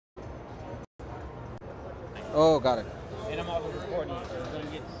Oh, got it. And I'm also recording it, so it's going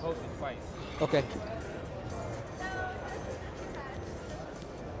to get posted twice. Okay.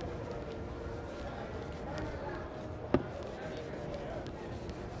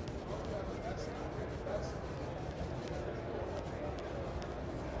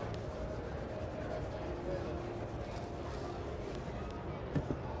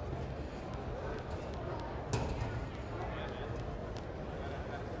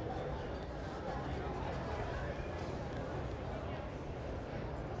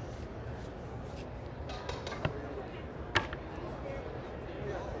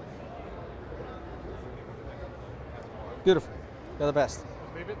 Beautiful. You're the best.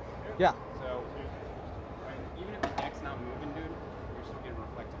 Leave it? Yeah. So, even if the deck's not moving, dude, you're still getting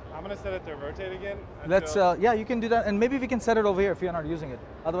reflected. I'm going to set it to rotate again. Let's, yeah, you can do that. And maybe we can set it over here if you're not using it.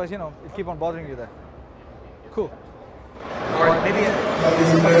 Otherwise, you know, it keep on bothering you there. Cool. Or maybe...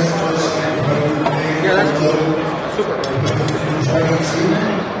 Yeah, that's cool. Super.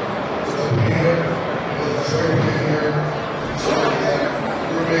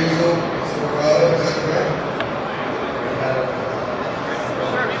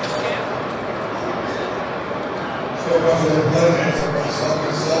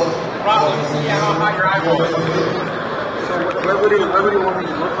 Problems, yeah, how high your eyeball is. So where would you want me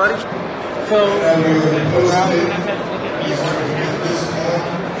to look, buddy? So,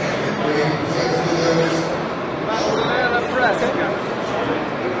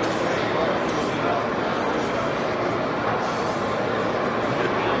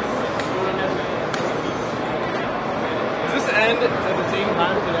 does this end at the same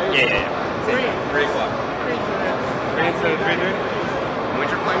time today? Yeah. 3 o'clock. 3 instead of 3:30?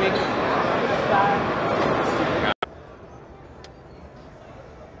 Winter climbing?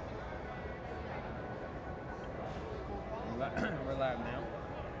 We're live now.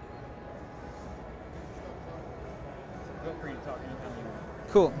 Feel free to talk anytime you want.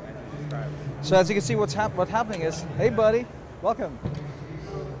 Cool. So as you can see, what's happening is, hey buddy, welcome.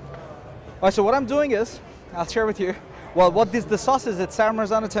 All right, so what I'm doing is, I'll share with you. Well, what the sauce is, it's San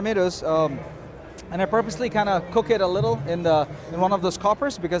Marzano tomatoes, and I purposely kind of cook it a little in one of those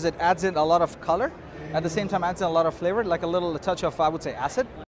coppers because it adds in a lot of color. At the same time, adds in a lot of flavor, like a little touch of, I would say, acid.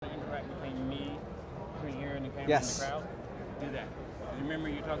 Interact between me, between here and the camera Yes. and the crowd. Do that. Remember,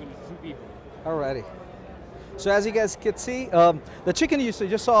 you're talking to 2 people. Alrighty. So as you guys can see, the chicken you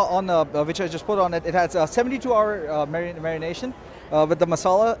just saw on which I just put on it, it has a 72-hour marination with the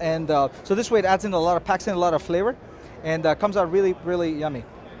masala, and so this way it adds in packs in a lot of flavor, and comes out really, really yummy.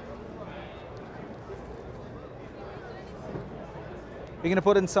 We're gonna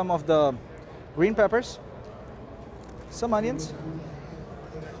put in some of the green peppers, some onions,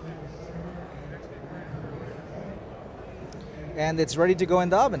 and it's ready to go in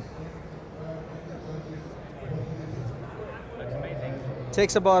the oven.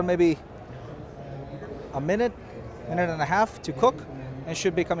 Takes about maybe a minute and a half to cook, and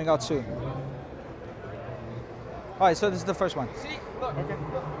should be coming out soon. All right, so this is the first one. See, look. Okay.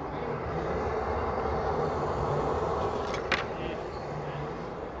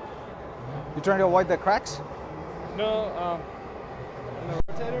 You trying to avoid the cracks? No, in the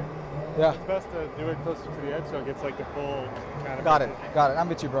rotator, Yeah. it's best to do it closer to the edge so it gets like the full kind of... Got it. Got it. I'm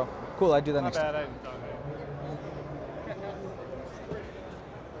with you, bro. Cool. I do that Not next bad, time. I didn't thought of it.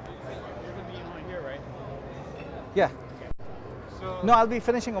 You're going to be on here, right? Yeah. So, No, I'll be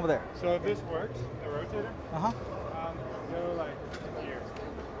finishing over there. so if this works, the rotator, Uh-huh. go like here.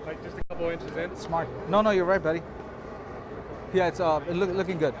 Like just a couple inches in. Smart. No, you're right, buddy. Yeah, it's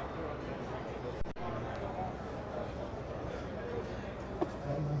looking good.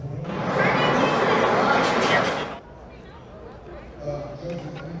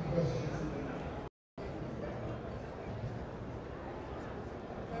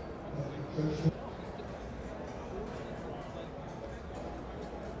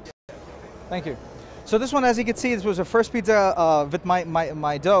 Thank you. So this one, as you can see, this was the first pizza with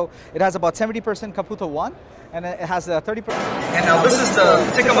my dough. It has about 70% Caputo 1, and it has 30%. And now this is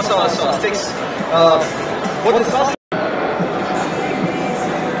the tikka masala sauce. What the sauce?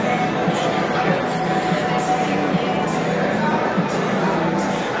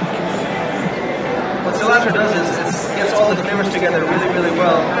 What cilantro does is it gets all the flavors together really, really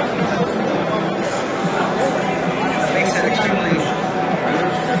well. It makes it extremely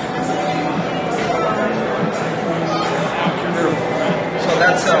beautiful. So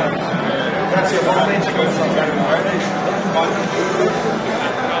that's your homemade chicken masala.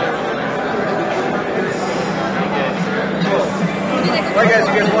 Cool. Alright guys,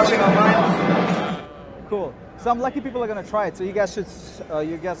 you guys watching online? Cool. Some lucky people are gonna try it, so you guys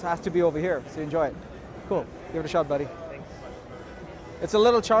have to be over here. So enjoy it. Cool. Give it a shot, buddy. It's a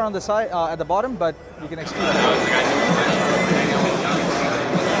little char on the side, at the bottom, but you can excuse it.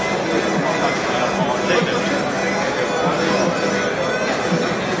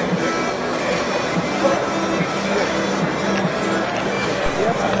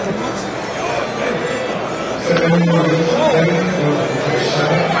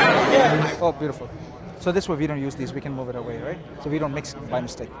 Oh, beautiful. So this way we don't use these, we can move it away, right? So we don't mix by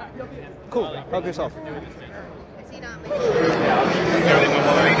mistake. Cool. Help yourself.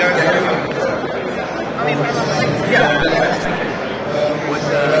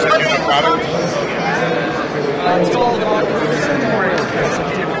 It's called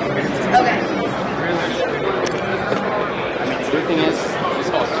Okay. The good thing is, it's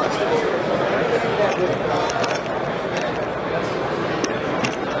all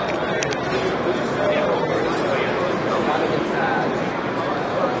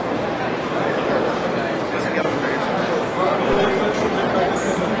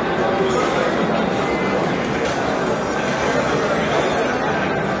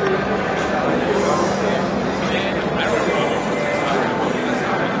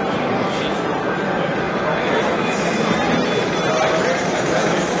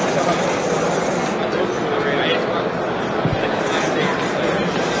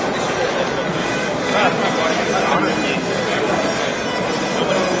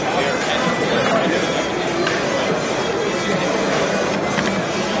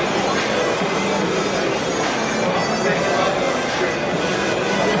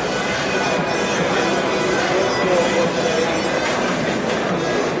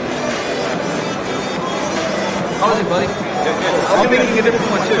How is it, buddy? I'll be making a different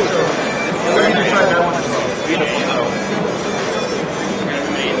one too, so we're going to try that one as well.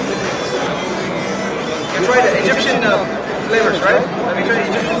 You tried the Egyptian flavors, right? Have you tried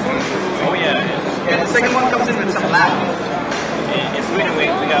Egyptian food? Oh yeah. Yeah, the second one comes in with some lamb. In Sweden we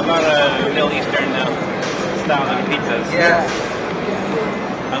got a lot of Middle Eastern style of pizzas. Yeah,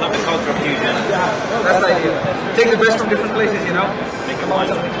 I love the cultural fusion. that's the idea. Take the best from different places, you know? Make it one.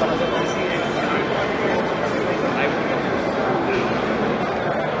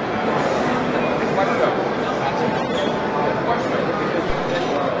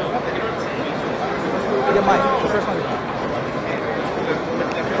 Yeah, Mike, the first one.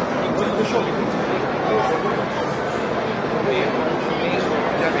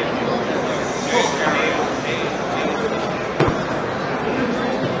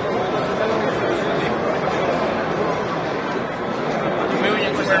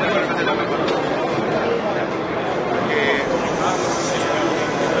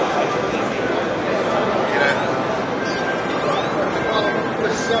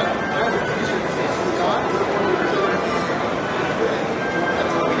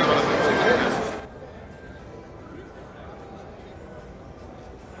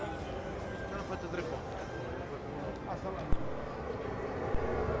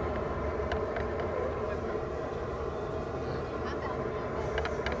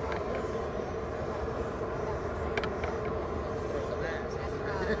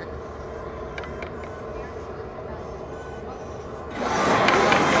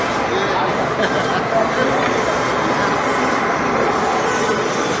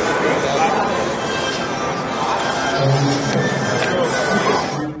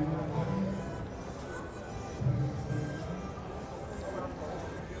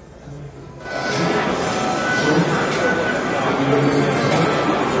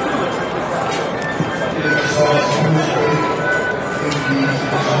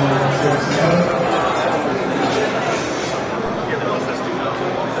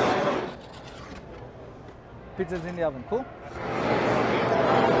 Pizza's in the oven. Cool.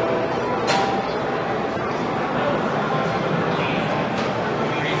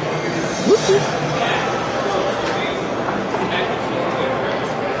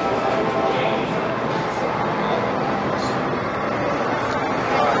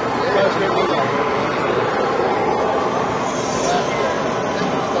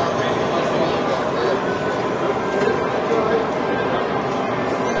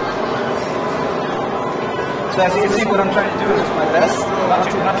 So as you can see, what I'm trying to do is my best not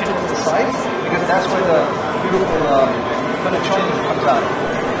to touch the sides, because that's where the beautiful penetration comes out.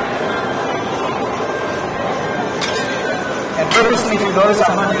 And purposely, if you notice,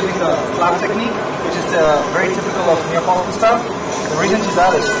 I'm not using the flap technique, which is very typical of Neapolitan style. The reason to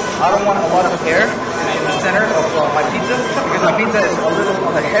that is I don't want a lot of air in the center of my pizza, because my pizza is a little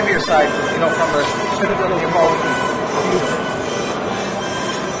on the heavier side, you know, from the typical Neapolitan pizza.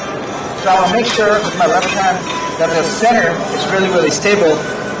 So I will make sure with my left hand that the center is really, really stable,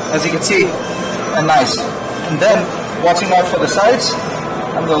 as you can see. and nice. And then, watching out for the sides,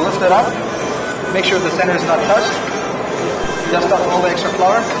 I'm going to lift it up, make sure the center is not touched, dust off all the extra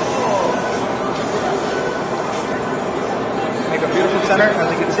flour. Make a beautiful center,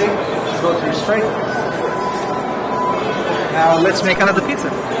 as you can see. Just go through straight. Now let's make another pizza.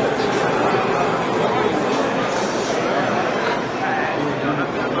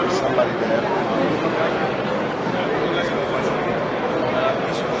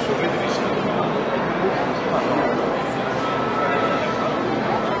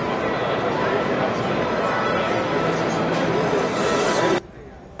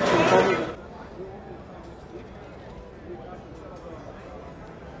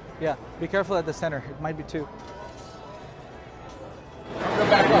 Yeah, be careful at the center. It might be two.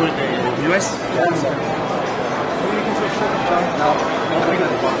 US?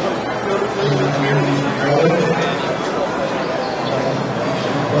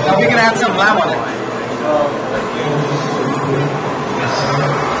 Now we can add some lamb on it.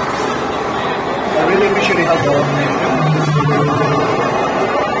 I really appreciate your help, though.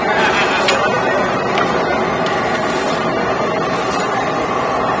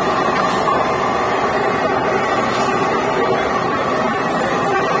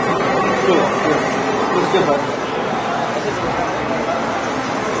 Good, bud.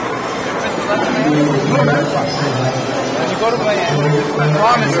 When you go to Miami, I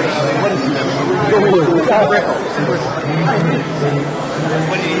promise you,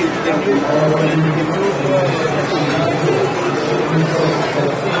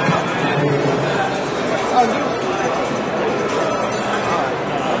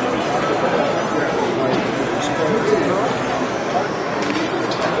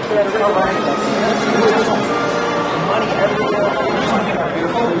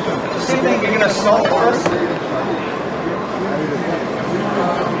 same thing, you're gonna salt first.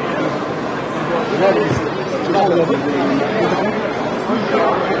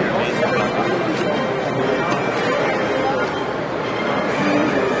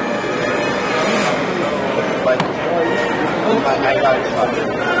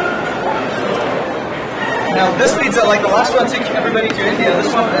 Now this pizza, like the last one, took everybody to India.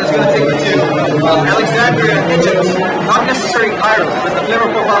 This one is going to take you to Alexandria, Egypt. Not necessarily Cairo, but the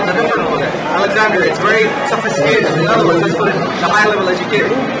flavor profiles are different over there. Alexandria, it's very sophisticated. In other words, let's put it the high-level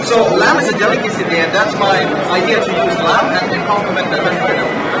educated. So lamb is a delicacy there, and that's my idea, to use lamb and complement the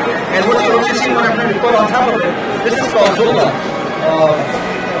vegetable. And what you see what I'm trying to put on top of it, this is called dullah.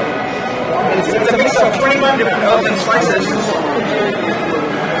 It's a mix of 21 different herbs and spices.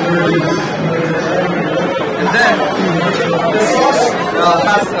 And then the sauce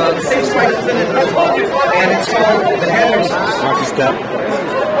has the same spices in it as well, and it's called the Haider sauce. Watch a step.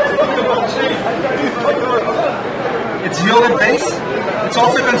 It's yogurt based. It's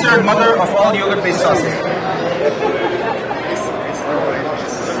also considered mother of all yogurt based sauces.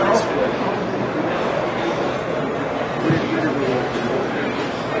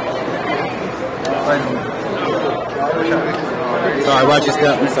 Sorry, watch your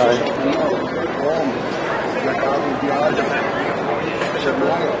step. I'm sorry.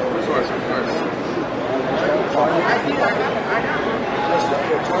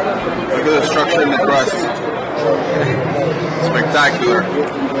 Look at the structure in the crust. Spectacular.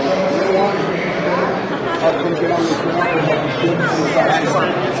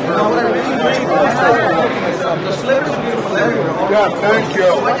 Yeah, thank you. So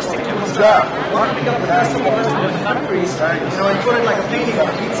I just think to myself, why don't we get up the best of all different countries, and put it like a painting on a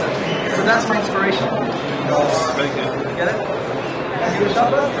pizza. So that's my inspiration. Get it? Give it a shot,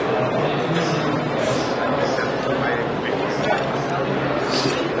 bro?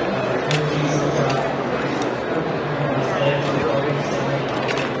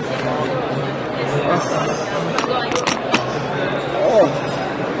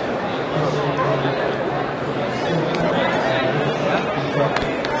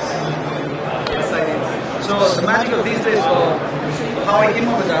 So the magic of these days, how I came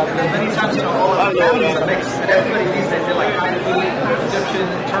up with that, because many times, all of our families are mixed, and everybody these days, they like Thai food, Egyptian,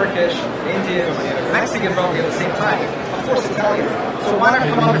 Turkish, Indian, Mexican probably at the same time, of course Italian. So why not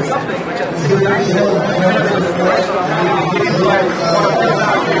come up with something which at the same time, you can enjoy one of the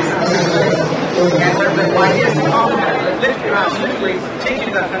families at the same place. And the idea is to complement it, lift your ass, literally take you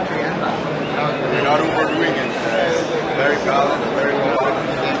to that country and back. You're not overdoing it. Very balanced, very well.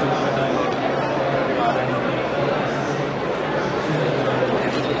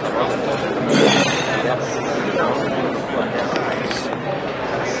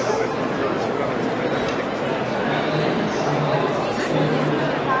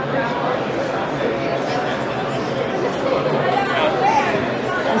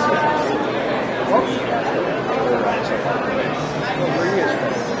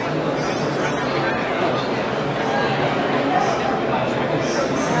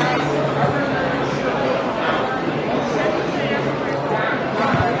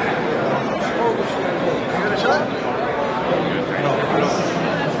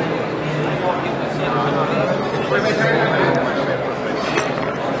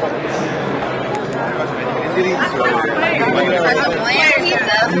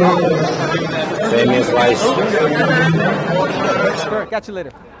 Famous rice. Sure, catch you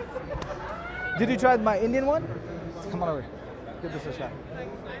later. Did you try my Indian one? Come on over. Give this a shot.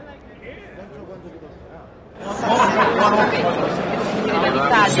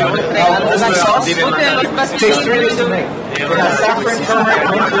 Takes 3 days to make. Saffron, turmeric,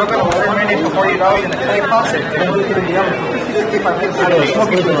 mint, coconut, water marinade for 40 hours in the clay pot. And then we put it in the oven for 55 minutes.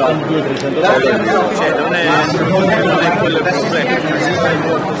 That's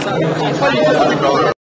it.